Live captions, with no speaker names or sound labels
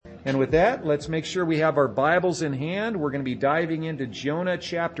And with that, let's make sure we have our Bibles in hand. We're going to be diving into Jonah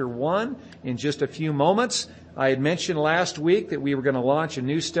chapter 1 in just a few moments. I had mentioned last week that we were going to launch a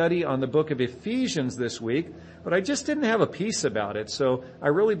new study on the book of Ephesians this week, but I just didn't have a peace about it. So I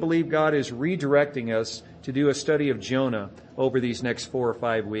really believe God is redirecting us to do a study of Jonah over these next 4 or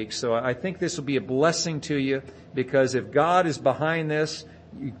 5 weeks. So I think this will be a blessing to you, because if God is behind this,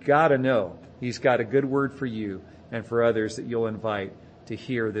 you got to know He's got a good word for you and for others that you'll invite to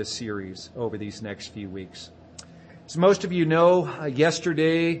hear this series over these next few weeks. As most of you know,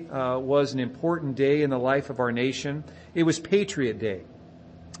 yesterday was an important day in the life of our nation. It was Patriot Day.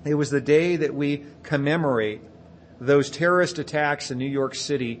 It was the day that we commemorate those terrorist attacks in New York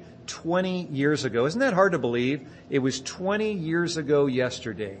City 20 years ago. Isn't that hard to believe? It was 20 years ago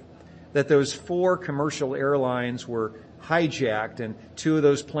yesterday that those 4 commercial airlines were hijacked, and 2 of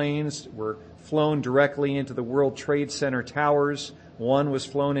those planes were flown directly into the World Trade Center towers. 1 was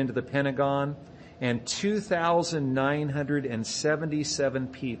flown into the Pentagon, and 2,977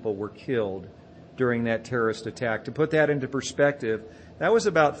 people were killed during that terrorist attack. To put that into perspective, that was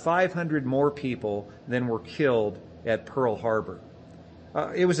about 500 more people than were killed at Pearl Harbor.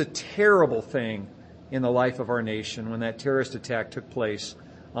 It was a terrible thing in the life of our nation when that terrorist attack took place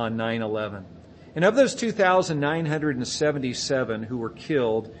on 9/11. And of those 2,977 who were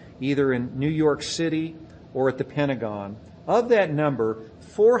killed either in New York City or at the Pentagon, of that number,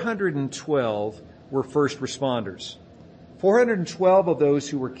 412 were first responders. 412 of those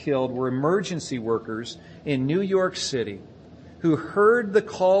who were killed were emergency workers in New York City who heard the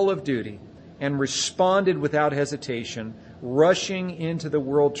call of duty and responded without hesitation, rushing into the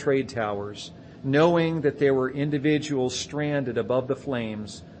World Trade Towers, knowing that there were individuals stranded above the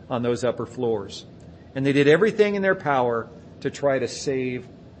flames on those upper floors. And they did everything in their power to try to save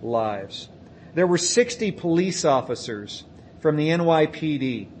lives. There were 60 police officers from the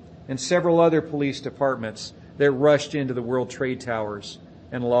NYPD and several other police departments that rushed into the World Trade Towers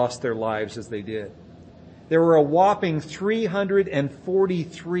and lost their lives as they did. There were a whopping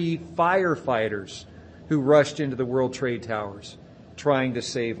 343 firefighters who rushed into the World Trade Towers trying to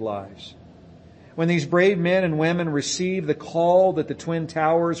save lives. When these brave men and women received the call that the Twin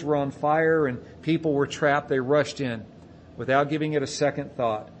Towers were on fire and people were trapped, they rushed in without giving it a second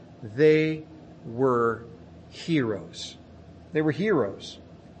thought. They were heroes. They were heroes.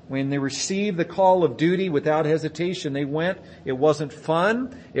 When they received the call of duty without hesitation, they went. It wasn't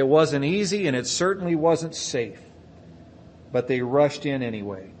fun, it wasn't easy, and it certainly wasn't safe. But they rushed in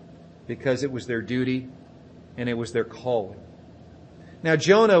anyway because it was their duty and it was their calling. Now,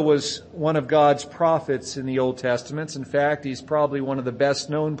 Jonah was one of God's prophets in the Old Testament. In fact, he's probably one of the best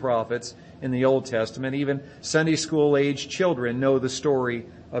known prophets in the Old Testament. Even Sunday school age children know the story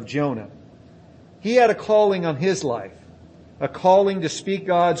of Jonah. He had a calling on his life, a calling to speak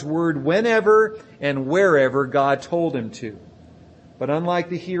God's word whenever and wherever God told him to. But unlike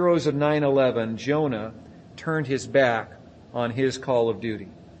the heroes of 9/11, Jonah turned his back on his call of duty.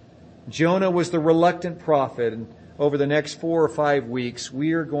 Jonah was the reluctant prophet, and over the next 4 or 5 weeks,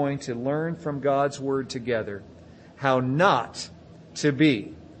 we are going to learn from God's word together how not to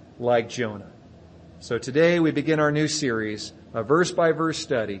be like Jonah. So today we begin our new series, a verse-by-verse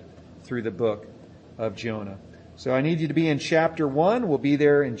study through the book of Jonah. So I need you to be in chapter 1. We'll be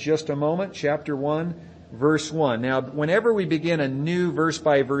there in just a moment. Chapter 1, verse 1. Now, whenever we begin a new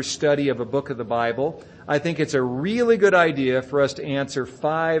verse-by-verse study of a book of the Bible, I think it's a really good idea for us to answer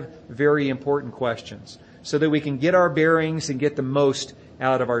 5 very important questions so that we can get our bearings and get the most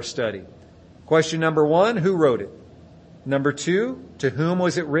out of our study. Question number 1, who wrote it? Number 2, to whom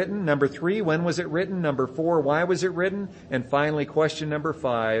was it written? Number 3, when was it written? Number 4, why was it written? And finally, question number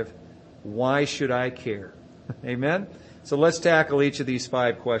 5, why should I care? Amen? So let's tackle each of these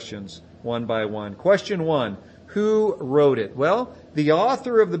 5 questions one by one. Question 1, who wrote it? Well, the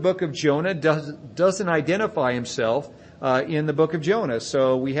author of the book of Jonah doesn't identify himself in the book of Jonah,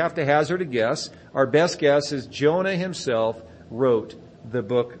 so we have to hazard a guess. Our best guess is Jonah himself wrote the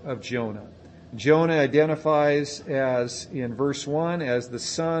book of Jonah. Jonah identifies as, in verse 1, as the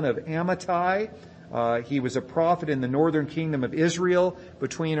son of Amittai. He was a prophet in the northern kingdom of Israel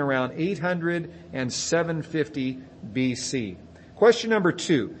between around 800 and 750 BC. Question number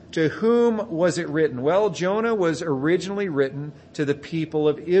 2, to whom was it written? Well, Jonah was originally written to the people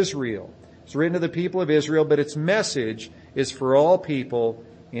of Israel. It's written to the people of Israel, but its message is for all people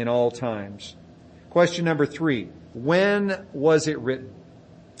in all times. Question number 3, when was it written?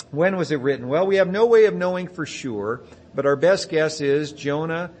 When was it written? Well, we have no way of knowing for sure, but our best guess is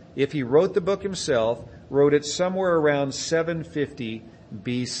Jonah, if he wrote the book himself, wrote it somewhere around 750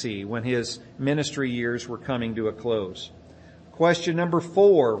 BC, when his ministry years were coming to a close. Question number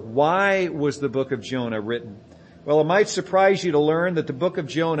 4, why was the book of Jonah written? Well, it might surprise you to learn that the book of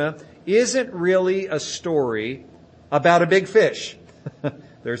Jonah isn't really a story about a big fish.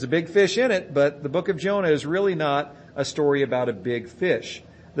 There's a big fish in it, but the book of Jonah is really not a story about a big fish.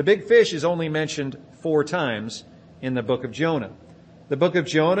 The big fish is only mentioned 4 times in the book of Jonah. The book of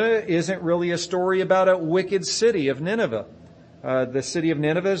Jonah isn't really a story about a wicked city of Nineveh. The city of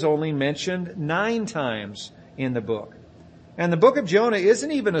Nineveh is only mentioned 9 times in the book. And the book of Jonah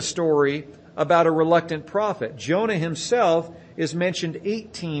isn't even a story about a reluctant prophet. Jonah himself is mentioned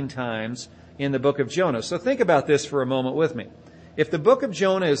 18 times in the book of Jonah. So think about this for a moment with me. If the book of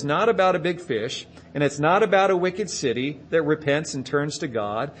Jonah is not about a big fish, and it's not about a wicked city that repents and turns to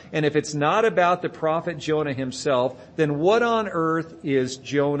God, and if it's not about the prophet Jonah himself, then what on earth is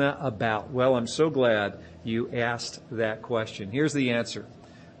Jonah about? Well, I'm so glad you asked that question. Here's the answer.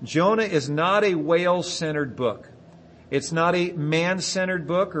 Jonah is not a whale-centered book. It's not a man-centered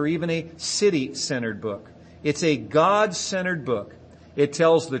book or even a city-centered book. It's a God-centered book. It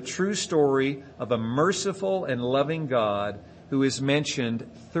tells the true story of a merciful and loving God who is mentioned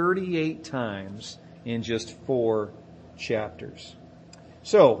 38 times in just 4 chapters.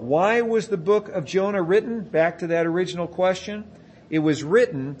 So, why was the book of Jonah written? Back to that original question. It was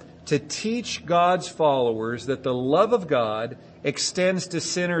written to teach God's followers that the love of God extends to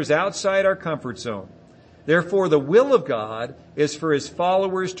sinners outside our comfort zone. Therefore, the will of God is for His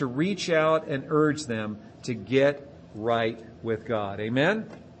followers to reach out and urge them to get right with God. Amen?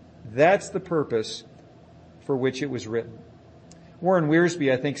 That's the purpose for which it was written. Warren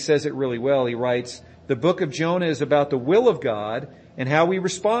Wiersbe, I think, says it really well. He writes, the book of Jonah is about the will of God and how we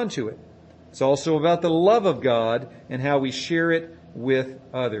respond to it. It's also about the love of God and how we share it with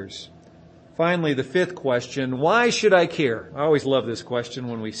others. Finally, the 5th question, why should I care? I always love this question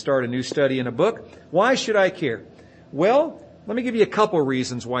when we start a new study in a book. Why should I care? Well, let me give you a couple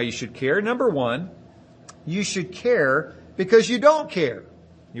reasons why you should care. Number 1, you should care because you don't care.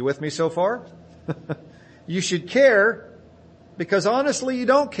 You with me so far? You should care because honestly you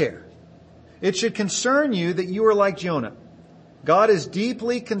don't care. It should concern you that you are like Jonah. God is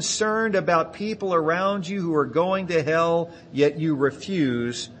deeply concerned about people around you who are going to hell, yet you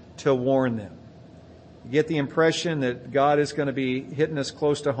refuse to warn them. You get the impression that God is going to be hitting us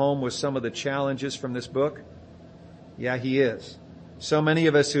close to home with some of the challenges from this book? Yeah, He is. So many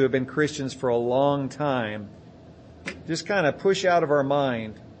of us who have been Christians for a long time just kind of push out of our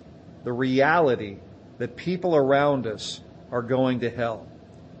mind the reality that people around us are going to hell.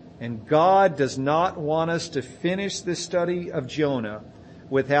 And God does not want us to finish this study of Jonah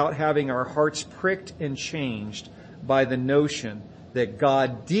without having our hearts pricked and changed by the notion that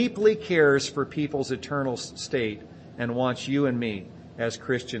God deeply cares for people's eternal state and wants you and me as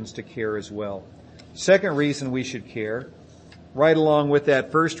Christians to care as well. Second reason we should care, right along with that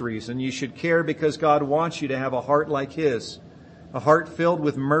first reason, you should care because God wants you to have a heart like His, a heart filled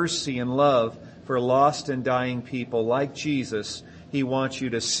with mercy and love for lost and dying people. Like Jesus, He wants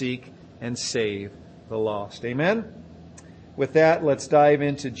you to seek and save the lost. Amen? With that, let's dive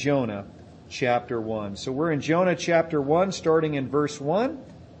into Jonah chapter 1. So we're in Jonah chapter 1, starting in verse 1.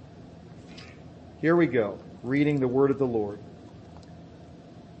 Here we go, reading the word of the Lord.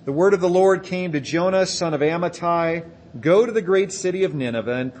 The word of the Lord came to Jonah, son of Amittai, go to the great city of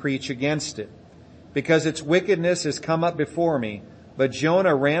Nineveh and preach against it, because its wickedness has come up before me. But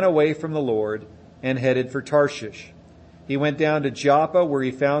Jonah ran away from the Lord and headed for Tarshish. He went down to Joppa, where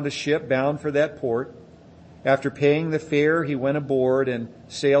he found a ship bound for that port. After paying the fare, he went aboard and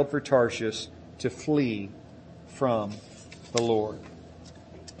sailed for Tarshish to flee from the Lord.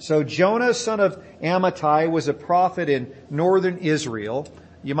 So Jonah, son of Amittai, was a prophet in northern Israel.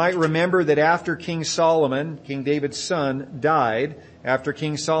 You might remember that after King Solomon, King David's son, died, after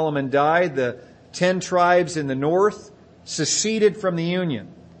King Solomon died, the 10 tribes in the north seceded from the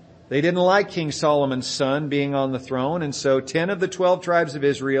Union. They didn't like King Solomon's son being on the throne, and so 10 of the 12 tribes of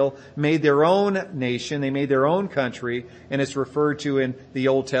Israel made their own nation, they made their own country, and it's referred to in the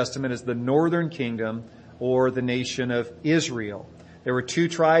Old Testament as the Northern Kingdom or the nation of Israel. There were 2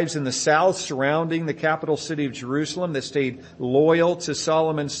 tribes in the south surrounding the capital city of Jerusalem that stayed loyal to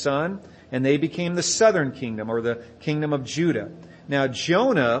Solomon's son, and they became the Southern Kingdom or the Kingdom of Judah. Now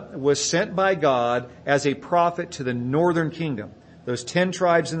Jonah was sent by God as a prophet to the Northern Kingdom, those 10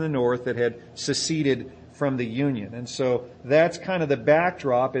 tribes in the north that had seceded from the Union. And so that's kind of the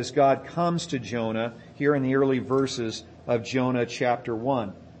backdrop as God comes to Jonah here in the early verses of Jonah chapter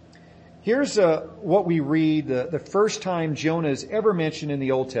 1. Here's what we read the first time Jonah is ever mentioned in the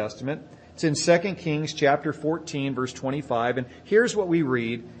Old Testament. It's in 2 Kings chapter 14, verse 25. And here's what we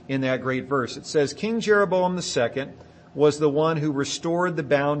read in that great verse. It says, King Jeroboam II was the one who restored the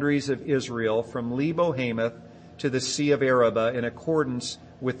boundaries of Israel from Lebo Hamath to the Sea of Arabah in accordance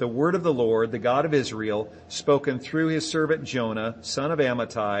with the word of the Lord, the God of Israel, spoken through his servant Jonah, son of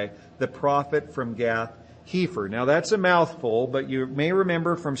Amittai, the prophet from Gath Hepher. Now that's a mouthful, but you may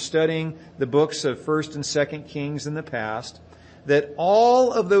remember from studying the books of 1st and 2nd Kings in the past that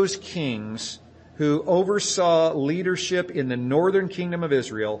all of those kings who oversaw leadership in the northern kingdom of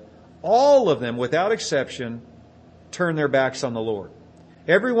Israel, all of them, without exception, turned their backs on the Lord.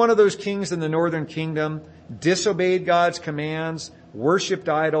 Every one of those kings in the northern kingdom disobeyed God's commands, worshipped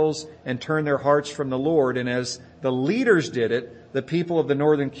idols, and turned their hearts from the Lord. And as the leaders did it, the people of the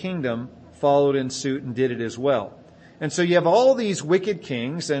northern kingdom followed in suit and did it as well. And so you have all these wicked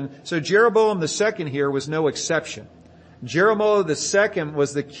kings, and so Jeroboam II here was no exception. Jeroboam II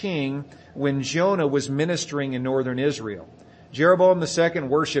was the king when Jonah was ministering in northern Israel. Jeroboam II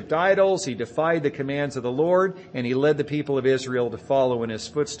worshipped idols, he defied the commands of the Lord, and he led the people of Israel to follow in his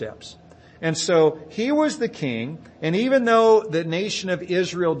footsteps. And so he was the king, and even though the nation of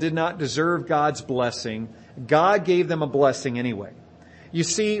Israel did not deserve God's blessing, God gave them a blessing anyway. You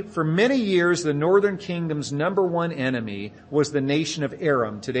see, for many years, the northern kingdom's number one enemy was the nation of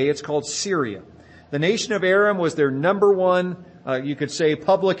Aram. Today it's called Syria. The nation of Aram was their number one, you could say,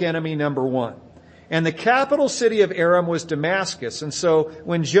 public enemy number one. And the capital city of Aram was Damascus. And so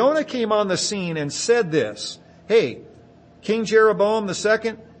when Jonah came on the scene and said this, hey, King Jeroboam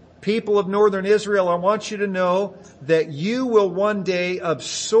II, people of northern Israel, I want you to know that you will one day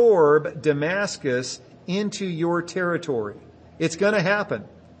absorb Damascus into your territory. It's going to happen.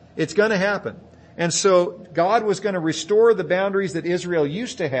 It's going to happen. And so God was going to restore the boundaries that Israel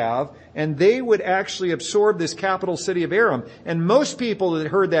used to have, and they would actually absorb this capital city of Aram. And most people that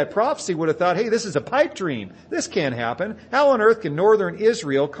heard that prophecy would have thought, hey, this is a pipe dream. This can't happen. How on earth can northern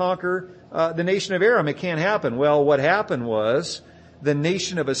Israel conquer the nation of Aram? It can't happen. Well, what happened was the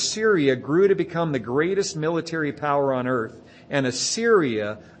nation of Assyria grew to become the greatest military power on earth. And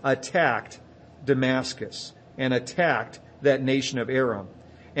Assyria attacked Damascus and attacked that nation of Aram.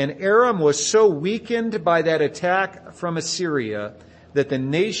 And Aram was so weakened by that attack from Assyria that the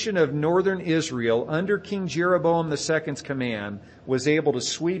nation of northern Israel, under King Jeroboam II's command, was able to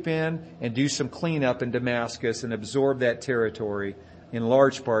sweep in and do some cleanup in Damascus and absorb that territory, in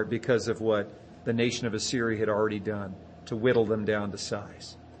large part because of what the nation of Assyria had already done to whittle them down to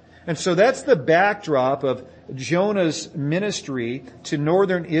size. And so that's the backdrop of Jonah's ministry to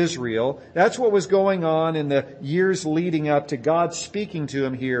northern Israel. That's what was going on in the years leading up to God speaking to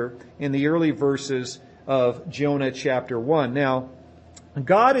him here in the early verses of Jonah chapter 1. Now,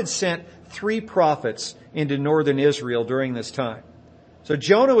 God had sent 3 prophets into northern Israel during this time. So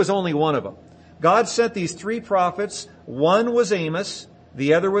Jonah was only one of them. God sent these 3 prophets. One was Amos,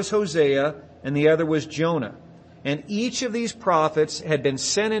 the other was Hosea, and the other was Jonah. And each of these prophets had been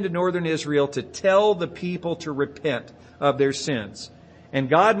sent into northern Israel to tell the people to repent of their sins. And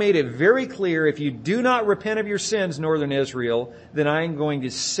God made it very clear, if you do not repent of your sins, northern Israel, then I am going to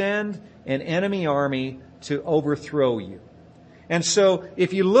send an enemy army to overthrow you. And so,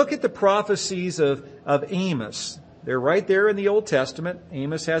 if you look at the prophecies of Amos, they're right there in the Old Testament.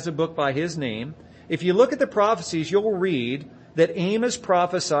 Amos has a book by his name. If you look at the prophecies, you'll read that Amos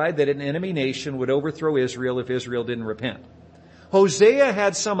prophesied that an enemy nation would overthrow Israel if Israel didn't repent. Hosea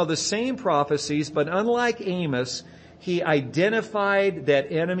had some of the same prophecies, but unlike Amos, he identified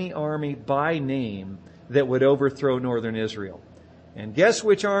that enemy army by name that would overthrow northern Israel. And guess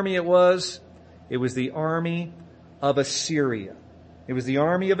which army it was? It was the army of Assyria. It was the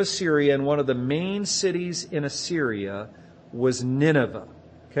army of Assyria, and one of the main cities in Assyria was Nineveh.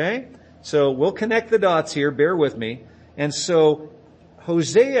 Okay? So we'll connect the dots here. Bear with me. And so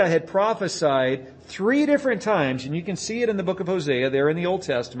Hosea had prophesied 3 different times, and you can see it in the book of Hosea there in the Old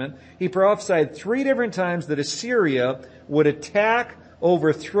Testament. He prophesied 3 different times that Assyria would attack,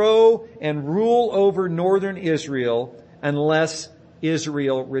 overthrow, and rule over northern Israel unless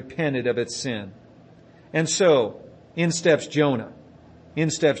Israel repented of its sin. And so, in steps Jonah.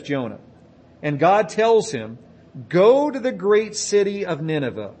 And God tells him, go to the great city of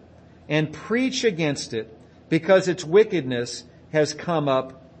Nineveh and preach against it, because its wickedness has come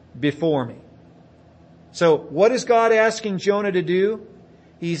up before me. So what is God asking Jonah to do?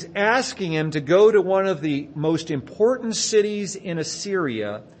 He's asking him to go to one of the most important cities in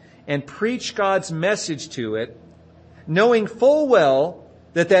Assyria and preach God's message to it, knowing full well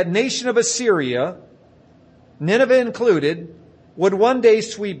that that nation of Assyria, Nineveh included, would one day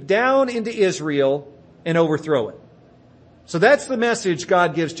sweep down into Israel and overthrow it. So that's the message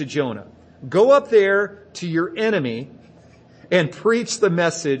God gives to Jonah. Go up there to your enemy and preach the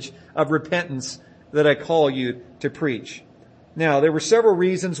message of repentance that I call you to preach. Now, there were several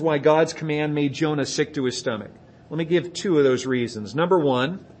reasons why God's command made Jonah sick to his stomach. Let me give two of those reasons. Number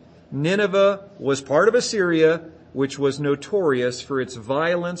one, Nineveh was part of Assyria, which was notorious for its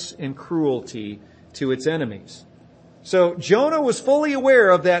violence and cruelty to its enemies. So Jonah was fully aware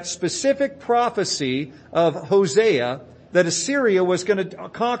of that specific prophecy of Hosea that Assyria was going to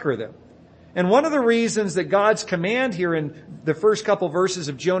conquer them. And one of the reasons that God's command here in the first couple verses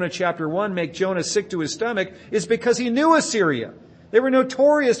of Jonah chapter 1 make Jonah sick to his stomach is because he knew Assyria. They were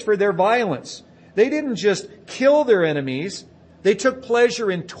notorious for their violence. They didn't just kill their enemies. They took pleasure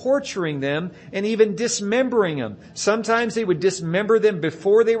in torturing them and even dismembering them. Sometimes they would dismember them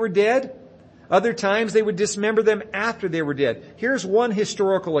before they were dead. Other times they would dismember them after they were dead. Here's one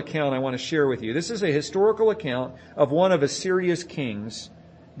historical account I want to share with you. This is a historical account of one of Assyria's kings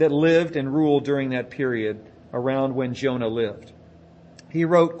that lived and ruled during that period around when Jonah lived. He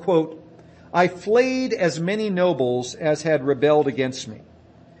wrote, quote, "I flayed as many nobles as had rebelled against me,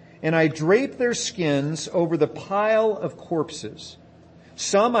 and I draped their skins over the pile of corpses.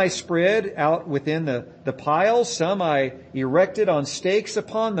 Some I spread out within the pile, some I erected on stakes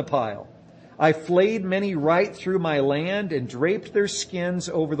upon the pile. I flayed many right through my land and draped their skins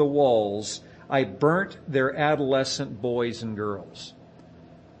over the walls. I burnt their adolescent boys and girls."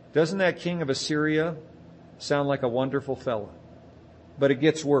 Doesn't that king of Assyria sound like a wonderful fellow? But it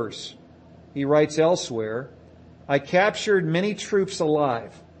gets worse. He writes elsewhere, "I captured many troops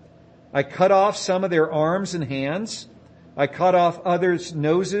alive. I cut off some of their arms and hands. I cut off others'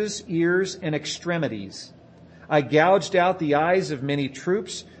 noses, ears, and extremities. I gouged out the eyes of many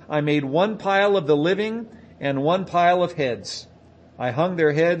troops. I made one pile of the living and one pile of heads. I hung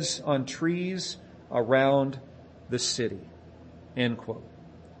their heads on trees around the city." End quote.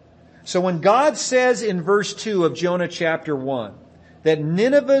 So when God says in verse 2 of Jonah chapter 1 that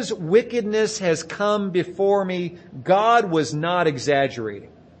Nineveh's wickedness has come before me, God was not exaggerating.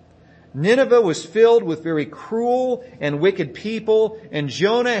 Nineveh was filled with very cruel and wicked people, and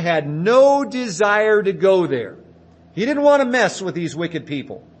Jonah had no desire to go there. He didn't want to mess with these wicked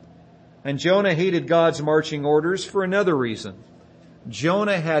people. And Jonah hated God's marching orders for another reason.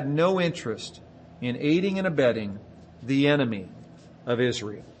 Jonah had no interest in aiding and abetting the enemy of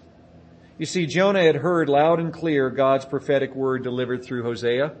Israel. You see, Jonah had heard loud and clear God's prophetic word delivered through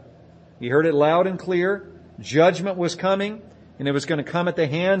Hosea. He heard it loud and clear. Judgment was coming, and it was going to come at the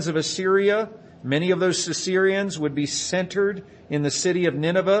hands of Assyria. Many of those Assyrians would be centered in the city of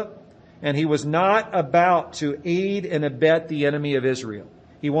Nineveh, and he was not about to aid and abet the enemy of Israel.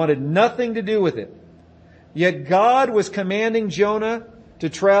 He wanted nothing to do with it. Yet God was commanding Jonah to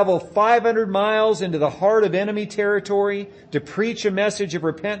travel 500 miles into the heart of enemy territory to preach a message of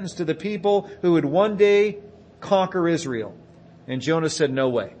repentance to the people who would one day conquer Israel. And Jonah said, "No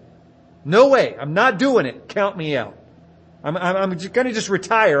way. No way. I'm not doing it. Count me out. I'm going to just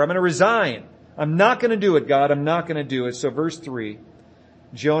retire. I'm going to resign. I'm not going to do it, God. I'm not going to do it." So verse 3,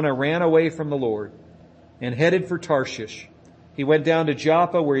 Jonah ran away from the Lord and headed for Tarshish. He went down to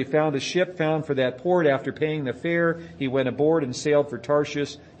Joppa, where he found a ship found for that port. After paying the fare, he went aboard and sailed for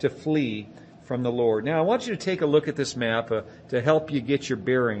Tarshish to flee from the Lord. Now, I want you to take a look at this map to help you get your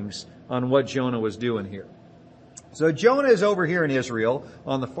bearings on what Jonah was doing here. So Jonah is over here in Israel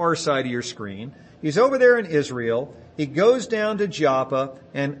on the far side of your screen. He's over there in Israel. He goes down to Joppa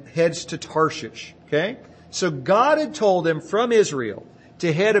and heads to Tarshish. Okay? So God had told him from Israel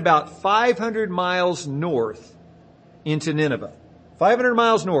to head about 500 miles north into Nineveh. 500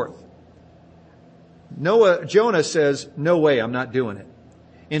 miles north. Jonah says, "No way, I'm not doing it."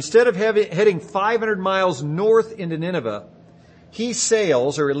 Instead of heading 500 miles north into Nineveh, he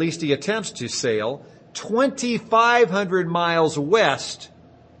sails, or at least he attempts to sail, 2,500 miles west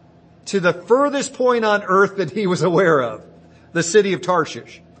to the furthest point on earth that he was aware of, the city of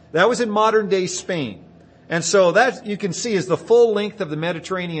Tarshish. That was in modern day Spain. And so that you can see is the full length of the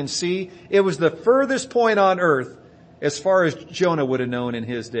Mediterranean Sea. It was the furthest point on earth as far as Jonah would have known in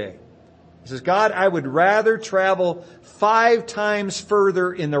his day. He says, "God, I would rather travel 5 times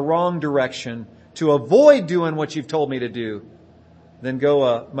further in the wrong direction to avoid doing what you've told me to do than go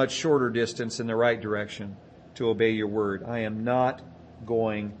a much shorter distance in the right direction to obey your word. I am not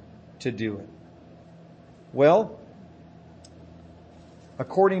going to do it." Well,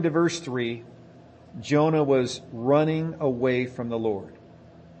 according to verse 3, Jonah was running away from the Lord.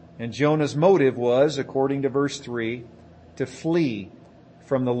 And Jonah's motive was, according to verse 3, to flee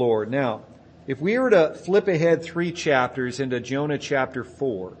from the Lord. Now, if we were to flip ahead 3 chapters into Jonah chapter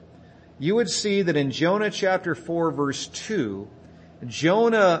 4, you would see that in Jonah chapter 4 verse 2,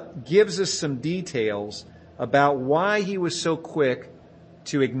 Jonah gives us some details about why he was so quick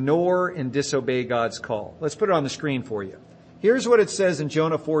to ignore and disobey God's call. Let's put it on the screen for you. Here's what it says in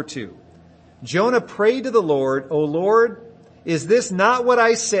Jonah 4:2. Jonah prayed to the Lord, "O Lord, is this not what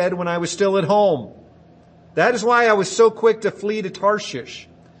I said when I was still at home? That is why I was so quick to flee to Tarshish.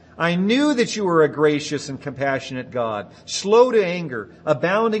 I knew that you were a gracious and compassionate God, slow to anger,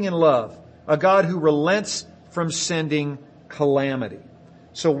 abounding in love, a God who relents from sending calamity."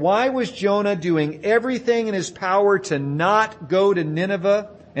 So why was Jonah doing everything in his power to not go to Nineveh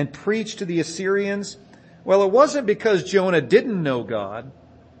and preach to the Assyrians? Well, it wasn't because Jonah didn't know God.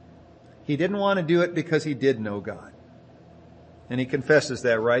 He didn't want to do it because he did know God. And he confesses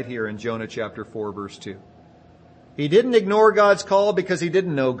that right here in Jonah chapter 4, verse 2. He didn't ignore God's call because he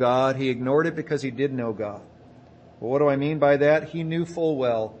didn't know God. He ignored it because he did know God. Well, what do I mean by that? He knew full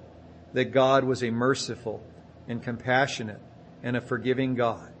well that God was a merciful and compassionate and a forgiving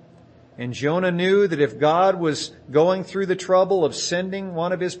God. And Jonah knew that if God was going through the trouble of sending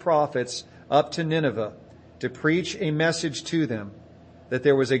one of his prophets up to Nineveh to preach a message to them, that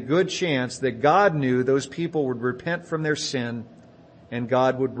there was a good chance that God knew those people would repent from their sin and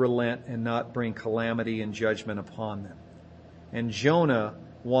God would relent and not bring calamity and judgment upon them. And Jonah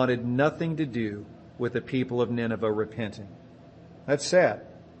wanted nothing to do with the people of Nineveh repenting. That's sad.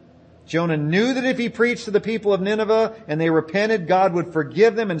 Jonah knew that if he preached to the people of Nineveh and they repented, God would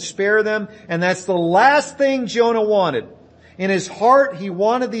forgive them and spare them. And that's the last thing Jonah wanted. In his heart, he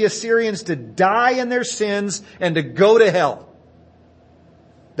wanted the Assyrians to die in their sins and to go to hell.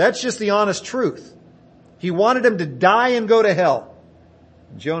 That's just the honest truth. He wanted them to die and go to hell.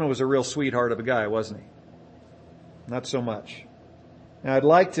 Jonah was a real sweetheart of a guy, wasn't he? Not so much. Now, I'd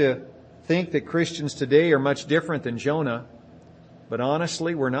like to think that Christians today are much different than Jonah, but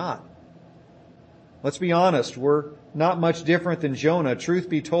honestly, we're not. Let's be honest, we're not much different than Jonah. Truth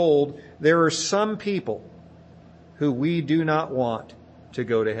be told, there are some people who we do not want to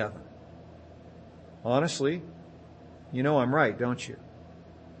go to heaven. Honestly, you know I'm right, don't you?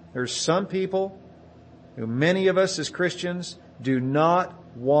 There's some people who many of us as Christians do not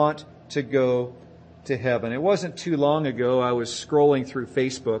want to go to heaven. It wasn't too long ago I was scrolling through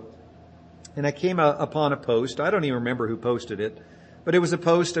Facebook and I came upon a post. I don't even remember who posted it, but it was a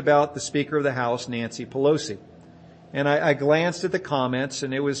post about the Speaker of the House, Nancy Pelosi. And I glanced at the comments,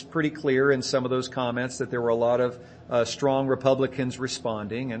 and it was pretty clear in some of those comments that there were a lot of strong Republicans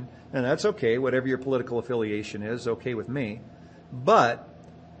responding, and that's okay. Whatever your political affiliation is, okay with me. But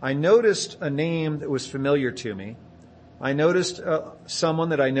I noticed a name that was familiar to me. I noticed someone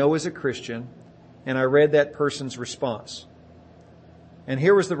that I know is a Christian, and I read that person's response. And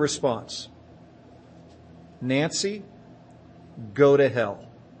here was the response. Nancy, go to hell.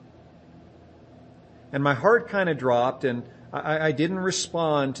 And my heart kind of dropped, and I didn't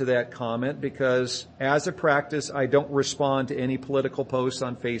respond to that comment because as a practice, I don't respond to any political posts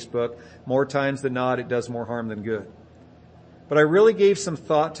on Facebook. More times than not, it does more harm than good. But I really gave some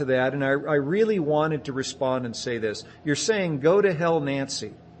thought to that, and I really wanted to respond and say this. You're saying, go to hell,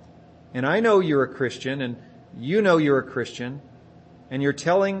 Nancy. And I know you're a Christian, and you know you're a Christian, and you're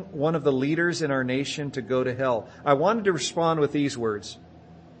telling one of the leaders in our nation to go to hell. I wanted to respond with these words.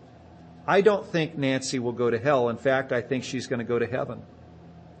 I don't think Nancy will go to hell. In fact, I think she's going to go to heaven.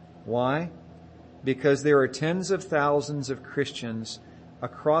 Why? Because there are tens of thousands of Christians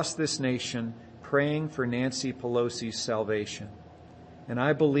across this nation praying for Nancy Pelosi's salvation. And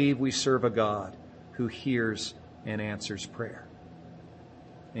I believe we serve a God who hears and answers prayer.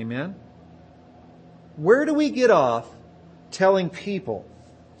 Amen? Where do we get off telling people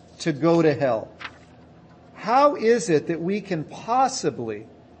to go to hell? How is it that we can possibly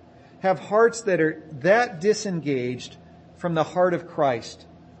have hearts that are that disengaged from the heart of Christ?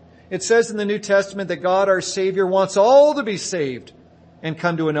 It says in the New Testament that God our Savior wants all to be saved and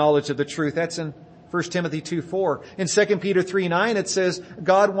come to a knowledge of the truth. That's in 1 Timothy 2:4. In 2 Peter 3:9 it says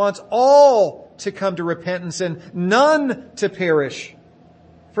God wants all to come to repentance and none to perish.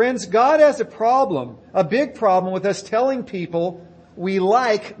 Friends, God has a problem, a big problem with us telling people we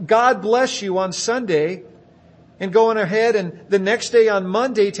like God bless you on Sunday and going ahead and the next day on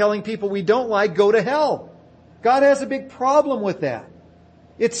Monday telling people we don't like go to hell. God has a big problem with that.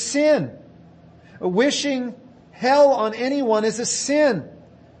 It's sin. Wishing hell on anyone is a sin.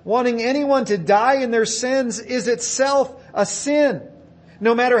 Wanting anyone to die in their sins is itself a sin.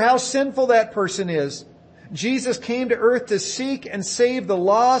 No matter how sinful that person is. Jesus came to earth to seek and save the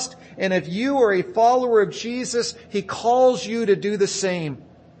lost, and if you are a follower of Jesus, He calls you to do the same.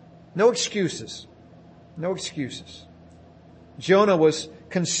 No excuses. No excuses. Jonah was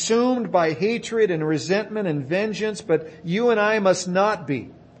consumed by hatred and resentment and vengeance, but you and I must not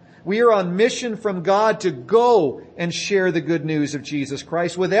be. We are on mission from God to go and share the good news of Jesus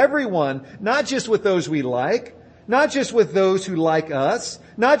Christ with everyone, not just with those we like, not just with those who like us,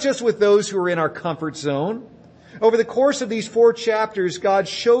 not just with those who are in our comfort zone. Over the course of these 4 chapters, God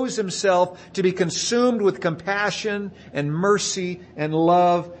shows himself to be consumed with compassion and mercy and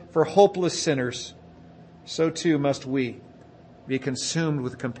love for hopeless sinners. So too must we be consumed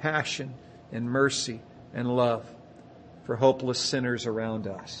with compassion and mercy and love for hopeless sinners around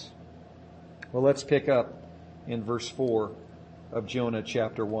us. Well, let's pick up in verse 4 of Jonah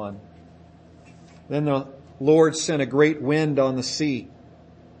chapter 1. Then the Lord sent a great wind on the sea,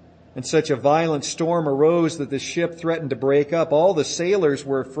 and such a violent storm arose that the ship threatened to break up. All the sailors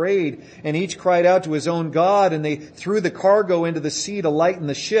were afraid, and each cried out to his own God, and they threw the cargo into the sea to lighten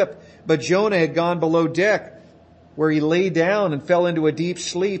the ship. But Jonah had gone below deck, where he lay down and fell into a deep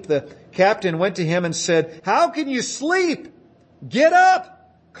sleep. The captain went to him and said, "How can you sleep? Get up!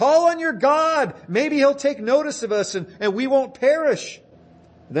 Call on your God. Maybe he'll take notice of us and we won't perish."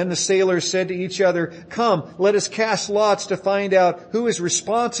 Then the sailors said to each other, "Come, let us cast lots to find out who is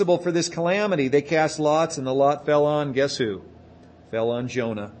responsible for this calamity." They cast lots, and the lot fell on, guess who? Fell on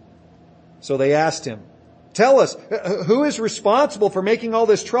Jonah. So they asked him, "Tell us, who is responsible for making all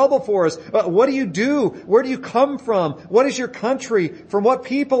this trouble for us? What do you do? Where do you come from? What is your country? From what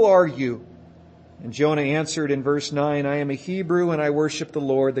people are you?" And Jonah answered in verse 9, "I am a Hebrew, and I worship the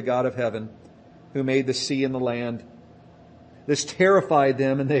Lord, the God of heaven, who made the sea and the land." This terrified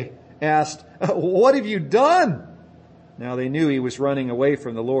them, and they asked, "What have you done?" Now they knew he was running away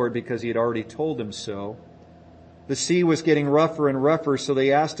from the Lord because he had already told them so. The sea was getting rougher and rougher, so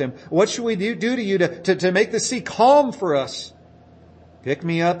they asked him, "What should we do to you to make the sea calm for us?" "Pick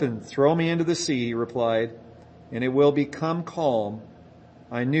me up and throw me into the sea," he replied, "and it will become calm.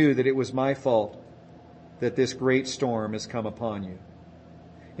 I knew that it was my fault that this great storm has come upon you."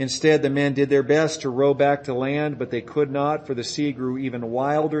 Instead, the men did their best to row back to land, but they could not, for the sea grew even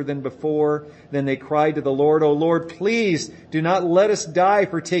wilder than before. Then they cried to the Lord, "O Lord, please do not let us die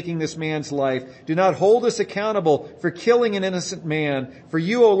for taking this man's life. Do not hold us accountable for killing an innocent man. For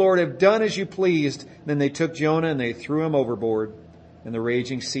you, O Lord, have done as you pleased." Then they took Jonah and they threw him overboard, and the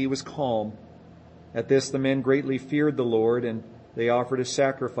raging sea was calm. At this the men greatly feared the Lord, and they offered a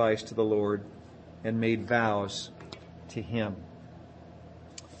sacrifice to the Lord and made vows to him.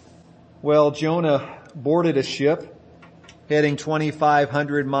 Well, Jonah boarded a ship heading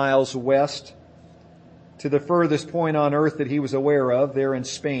 2,500 miles west to the furthest point on earth that he was aware of, there in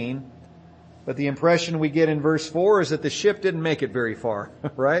Spain. But the impression we get in verse 4 is that the ship didn't make it very far,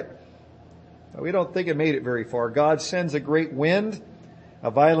 right? We don't think it made it very far. God sends a great wind,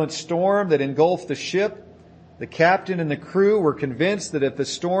 a violent storm that engulfed the ship. The captain and the crew were convinced that if the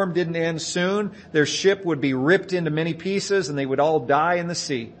storm didn't end soon, their ship would be ripped into many pieces and they would all die in the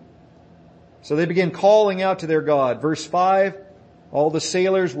sea. So they began calling out to their God. Verse 5, all the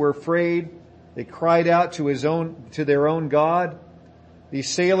sailors were afraid. They cried out to their own God. These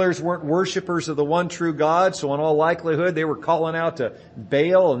sailors weren't worshipers of the one true God, so in all likelihood they were calling out to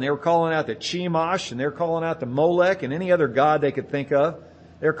Baal, and they were calling out to Chemosh, and they were calling out to Molech, and any other god they could think of.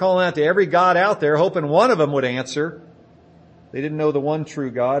 They were calling out to every god out there, hoping one of them would answer. They didn't know the one true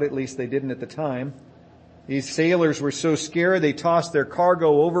God, at least they didn't at the time. These sailors were so scared they tossed their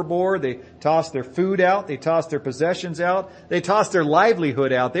cargo overboard, they tossed their food out, they tossed their possessions out, they tossed their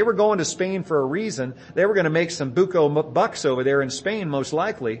livelihood out. They were going to Spain for a reason. They were going to make some buco bucks over there in Spain, most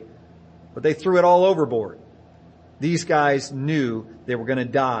likely, but they threw it all overboard. These guys knew they were going to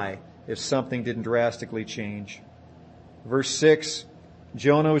die if something didn't drastically change. Verse 6,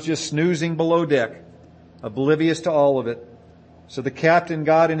 Jonah was just snoozing below deck, oblivious to all of it. So the captain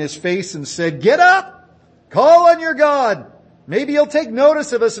got in his face and said, "Get up! Call on your God. Maybe he'll take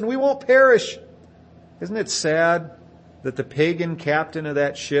notice of us and we won't perish." Isn't it sad that the pagan captain of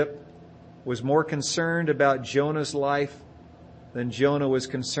that ship was more concerned about Jonah's life than Jonah was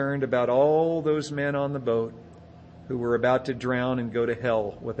concerned about all those men on the boat who were about to drown and go to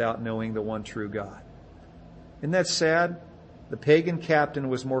hell without knowing the one true God? Isn't that sad? The pagan captain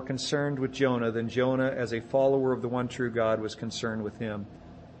was more concerned with Jonah than Jonah, as a follower of the one true God, was concerned with him.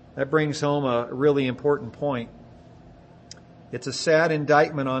 That brings home a really important point. It's a sad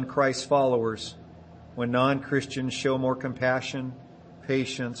indictment on Christ's followers when non-Christians show more compassion,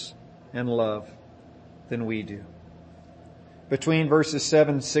 patience, and love than we do. Between verses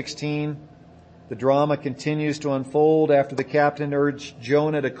 7 and 16, the drama continues to unfold. After the captain urged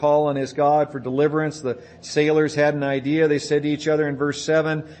Jonah to call on his God for deliverance, the sailors had an idea. They said to each other in verse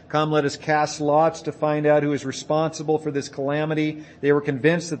 7, "Come, let us cast lots to find out who is responsible for this calamity." They were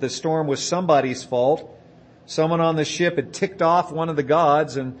convinced that the storm was somebody's fault. Someone on the ship had ticked off one of the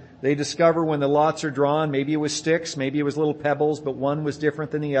gods, and They discover when the lots are drawn, maybe it was sticks, maybe it was little pebbles, but one was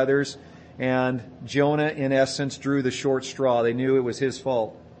different than the others. And Jonah, in essence, drew the short straw. They knew it was his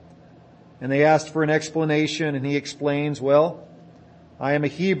fault. And they asked for an explanation, and he explains, well, I am a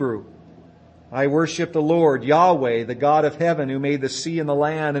Hebrew. I worship the Lord, Yahweh, the God of heaven, who made the sea and the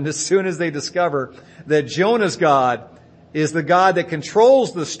land. And as soon as they discover that Jonah's God is the God that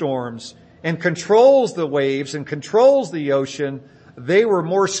controls the storms and controls the waves and controls the ocean, they were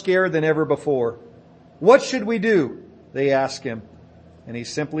more scared than ever before. What should we do? They ask him. And he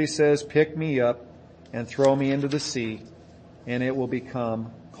simply says, pick me up and throw me into the sea, and it will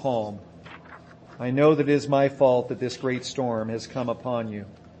become calm. I know that it is my fault that this great storm has come upon you.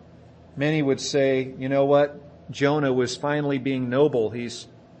 Many would say, you know what? Jonah was finally being noble. He's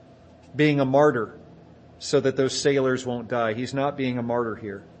being a martyr so that those sailors won't die. He's not being a martyr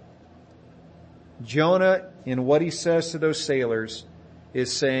here. Jonah, in what he says to those sailors,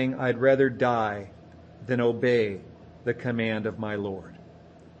 is saying, I'd rather die than obey the command of my Lord.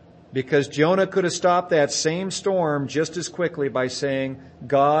 Because Jonah could have stopped that same storm just as quickly by saying,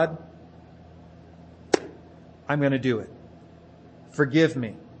 God, I'm going to do it. Forgive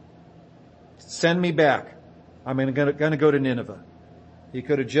me. Send me back. I'm going to go to Nineveh. He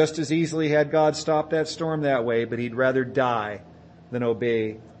could have just as easily had God stop that storm that way, but he'd rather die than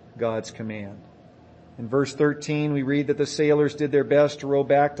obey God's command. In verse 13, we read that the sailors did their best to row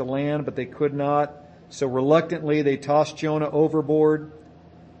back to land, but they could not. So reluctantly, they tossed Jonah overboard.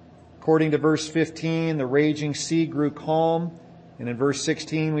 According to verse 15, the raging sea grew calm. And in verse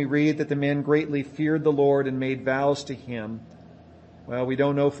 16, we read that the men greatly feared the Lord and made vows to him. Well, we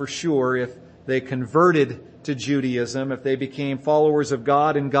don't know for sure if they converted to Judaism, if they became followers of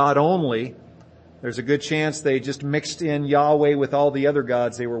God and God only. There's a good chance they just mixed in Yahweh with all the other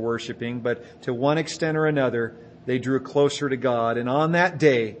gods they were worshiping, but to one extent or another, they drew closer to God. And on that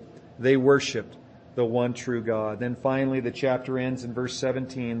day, they worshiped the one true God. Then finally, the chapter ends in verse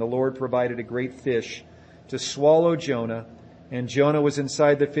 17. The Lord provided a great fish to swallow Jonah, and Jonah was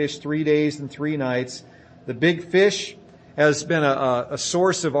inside the fish 3 days and 3 nights. The big fish has been a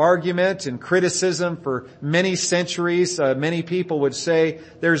source of argument and criticism for many centuries. Many people would say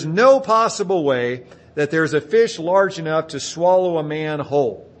there's no possible way that there's a fish large enough to swallow a man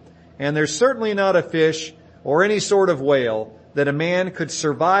whole. And there's certainly not a fish or any sort of whale that a man could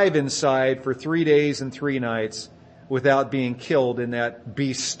survive inside for 3 days and 3 nights without being killed in that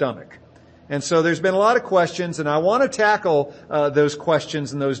beast's stomach. And so there's been a lot of questions, and I want to tackle those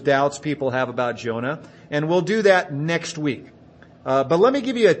questions and those doubts people have about Jonah, and we'll do that next week. But let me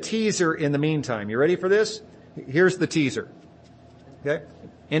give you a teaser in the meantime. You ready for this? Here's the teaser. Okay?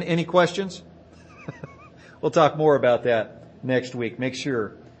 Any questions? We'll talk more about that next week. Make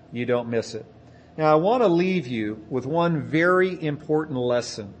sure you don't miss it. Now, I want to leave you with one very important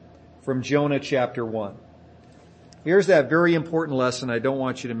lesson from Jonah chapter 1. Here's that very important lesson I don't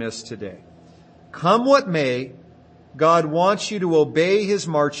want you to miss today. Come what may, God wants you to obey His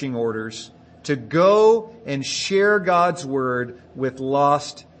marching orders, to go and share God's word with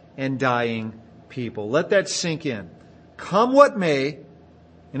lost and dying people. Let that sink in. Come what may,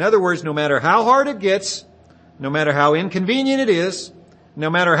 in other words, no matter how hard it gets, no matter how inconvenient it is, no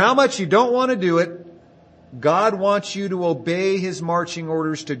matter how much you don't want to do it, God wants you to obey His marching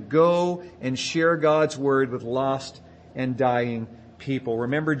orders to go and share God's word with lost and dying people.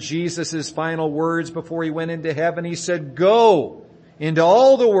 Remember Jesus' final words before He went into heaven? He said, go into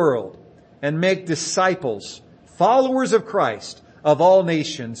all the world and make disciples, followers of Christ, of all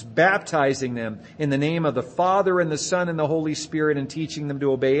nations, baptizing them in the name of the Father and the Son and the Holy Spirit, and teaching them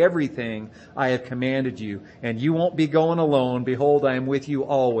to obey everything I have commanded you. And you won't be going alone. Behold, I am with you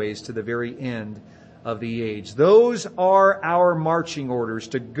always to the very end of the age. Those are our marching orders,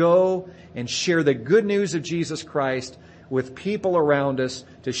 to go and share the good news of Jesus Christ with people around us,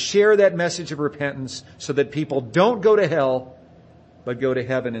 to share that message of repentance so that people don't go to hell, but go to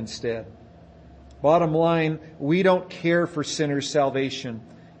heaven instead. Bottom line, we don't care for sinners' salvation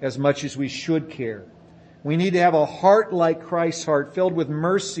as much as we should care. We need to have a heart like Christ's heart, filled with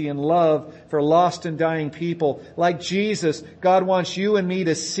mercy and love for lost and dying people. Like Jesus, God wants you and me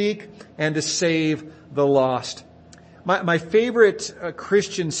to seek and to save the lost. My favorite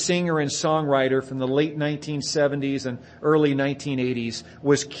Christian singer and songwriter from the late 1970s and early 1980s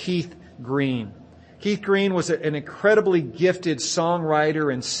was Keith Green. Keith Green was an incredibly gifted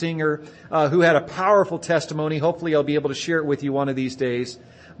songwriter and singer who had a powerful testimony. Hopefully I'll be able to share it with you one of these days.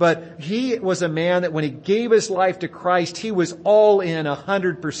 But he was a man that when he gave his life to Christ, he was all in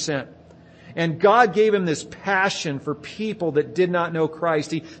 100%. And God gave him this passion for people that did not know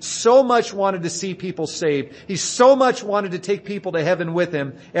Christ. He so much wanted to see people saved. He so much wanted to take people to heaven with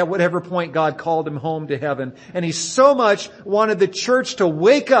him at whatever point God called him home to heaven. And he so much wanted the church to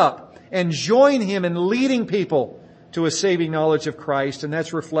wake up and join him in leading people to a saving knowledge of Christ. And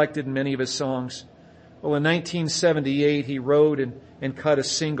that's reflected in many of his songs. Well, in 1978, he wrote and cut a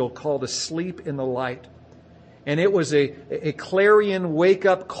single called Asleep in the Light. And it was a clarion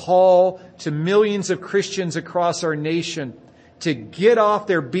wake-up call to millions of Christians across our nation to get off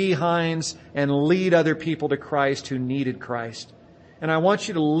their behinds and lead other people to Christ who needed Christ. And I want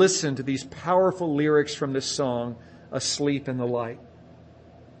you to listen to these powerful lyrics from this song, Asleep in the Light.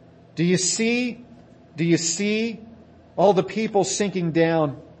 Do you see all the people sinking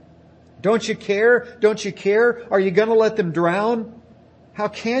down? Don't you care? Don't you care? Are you going to let them drown? How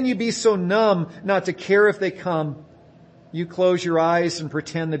can you be so numb not to care if they come? You close your eyes and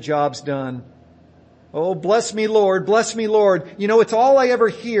pretend the job's done. Oh, bless me, Lord. Bless me, Lord. You know, it's all I ever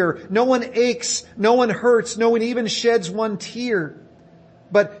hear. No one aches. No one hurts. No one even sheds one tear.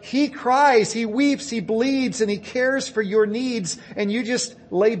 But He cries, He weeps, He bleeds, and He cares for your needs. And you just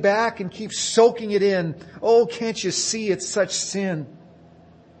lay back and keep soaking it in. Oh, can't you see it's such sin?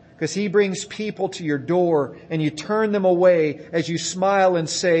 Because He brings people to your door and you turn them away as you smile and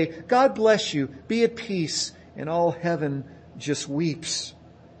say, God bless you, be at peace. And all heaven just weeps.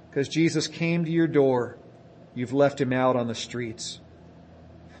 Because Jesus came to your door. You've left Him out on the streets.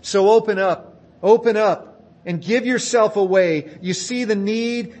 So open up and give yourself away. You see the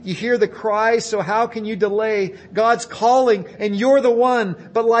need, you hear the cry, so how can you delay? God's calling and you're the one.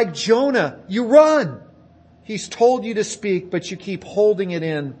 But like Jonah, you run. He's told you to speak, but you keep holding it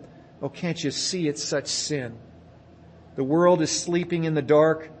in. Oh, can't you see it's such sin? The world is sleeping in the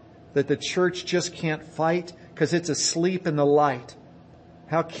dark that the church just can't fight because it's asleep in the light.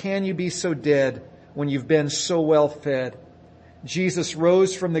 How can you be so dead when you've been so well fed? Jesus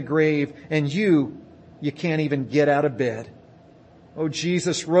rose from the grave and you can't even get out of bed. Oh,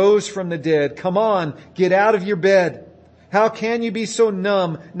 Jesus rose from the dead. Come on, get out of your bed. How can you be so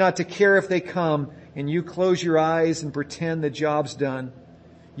numb not to care if they come? And you close your eyes and pretend the job's done.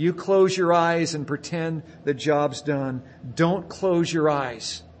 You close your eyes and pretend the job's done. Don't close your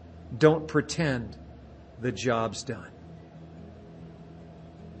eyes. Don't pretend the job's done.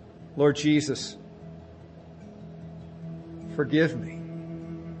 Lord Jesus, forgive me.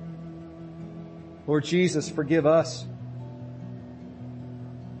 Lord Jesus, forgive us.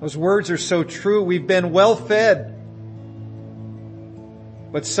 Those words are so true. We've been well fed.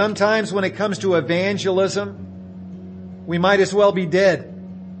 But sometimes when it comes to evangelism, we might as well be dead.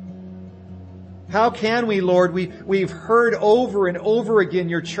 How can we, Lord? We've heard over and over again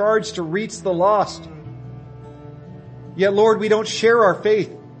your charge to reach the lost. Yet, Lord, we don't share our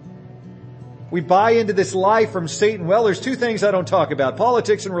faith. We buy into this lie from Satan. Well, there's two things I don't talk about,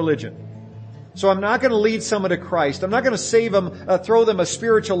 politics and religion. So I'm not going to lead someone to Christ. I'm not going to save them, throw them a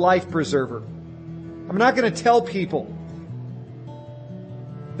spiritual life preserver. I'm not going to tell people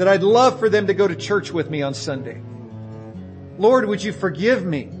that I'd love for them to go to church with me on Sunday. Lord, would you forgive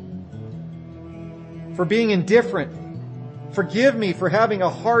me for being indifferent? Forgive me for having a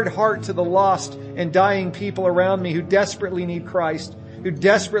hard heart to the lost and dying people around me who desperately need Christ, who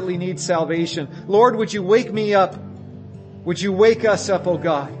desperately need salvation. Lord, would you wake me up? Would you wake us up, oh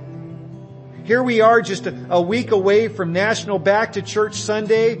God? Here we are just a week away from National Back to Church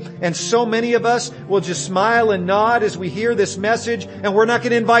Sunday, and so many of us will just smile and nod as we hear this message, and we're not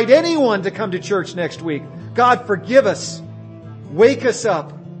going to invite anyone to come to church next week. God, forgive us. Wake us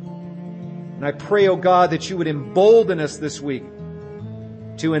up. And I pray, oh God, that you would embolden us this week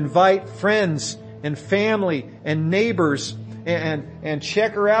to invite friends and family and neighbors and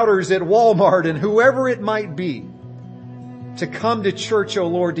checker-outers at Walmart and whoever it might be to come to church, oh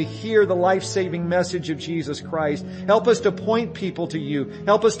Lord, to hear the life-saving message of Jesus Christ. Help us to point people to you.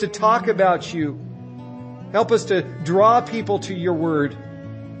 Help us to talk about you. Help us to draw people to your word.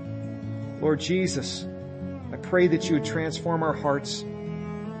 Lord Jesus, I pray that you would transform our hearts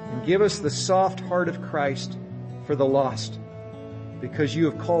and give us the soft heart of Christ for the lost, because you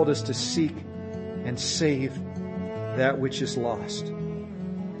have called us to seek and save that which is lost.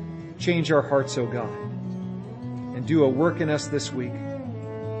 Change our hearts, O God, and do a work in us this week.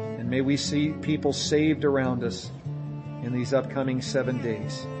 And may we see people saved around us in these upcoming 7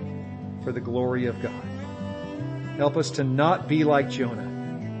 days for the glory of God. Help us to not be like Jonah.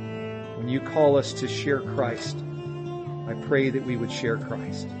 When you call us to share Christ, I pray that we would share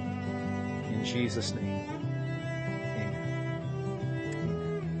Christ. In Jesus' name,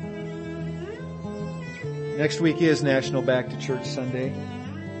 amen. Next week is National Back to Church Sunday.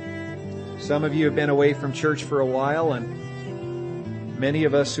 Some of you have been away from church for a while, and many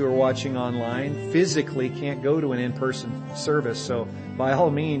of us who are watching online physically can't go to an in-person service. So by all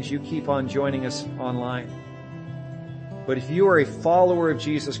means, you keep on joining us online. But if you are a follower of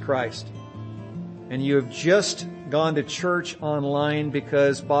Jesus Christ and you have just gone to church online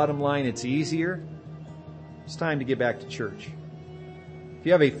because, bottom line, it's easier, it's time to get back to church. If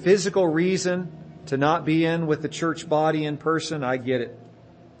you have a physical reason to not be in with the church body in person, I get it.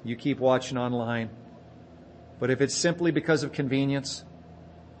 You keep watching online. But if it's simply because of convenience,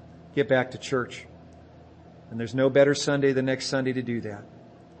 get back to church. And there's no better Sunday than next Sunday to do that.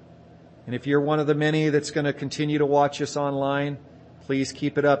 And if you're one of the many that's going to continue to watch us online, please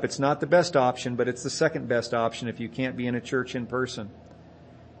keep it up. It's not the best option, but it's the second best option if you can't be in a church in person.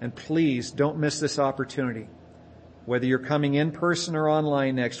 And please don't miss this opportunity. Whether you're coming in person or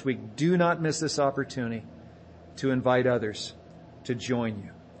online next week, do not miss this opportunity to invite others to join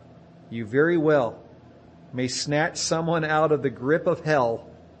you. You very well may snatch someone out of the grip of hell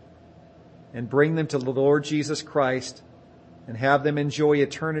and bring them to the Lord Jesus Christ and have them enjoy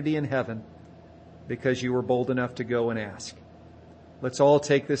eternity in heaven because you were bold enough to go and ask. Let's all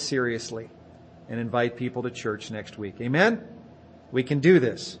take this seriously and invite people to church next week. Amen? We can do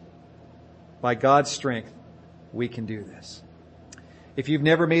this. By God's strength, we can do this. If you've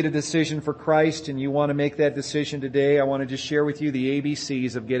never made a decision for Christ and you want to make that decision today, I want to just share with you the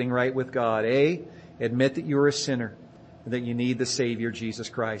ABCs of getting right with God. A, admit that you're a sinner and that you need the Savior, Jesus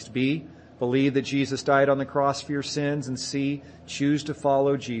Christ. B, believe that Jesus died on the cross for your sins. And C, choose to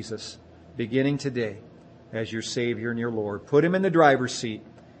follow Jesus beginning today as your Savior and your Lord. Put Him in the driver's seat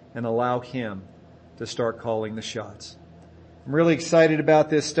and allow Him to start calling the shots. I'm really excited about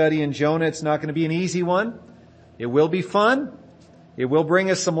this study in Jonah. It's not going to be an easy one. It will be fun. It will bring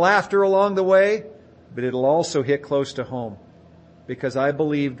us some laughter along the way, but it'll also hit close to home because I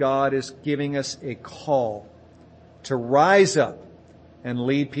believe God is giving us a call to rise up and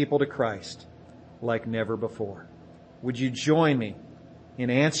lead people to Christ like never before. Would you join me in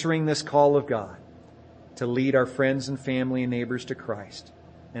answering this call of God to lead our friends and family and neighbors to Christ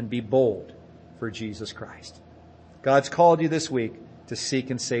and be bold for Jesus Christ? God's called you this week to seek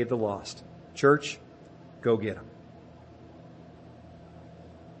and save the lost. Church, go get them.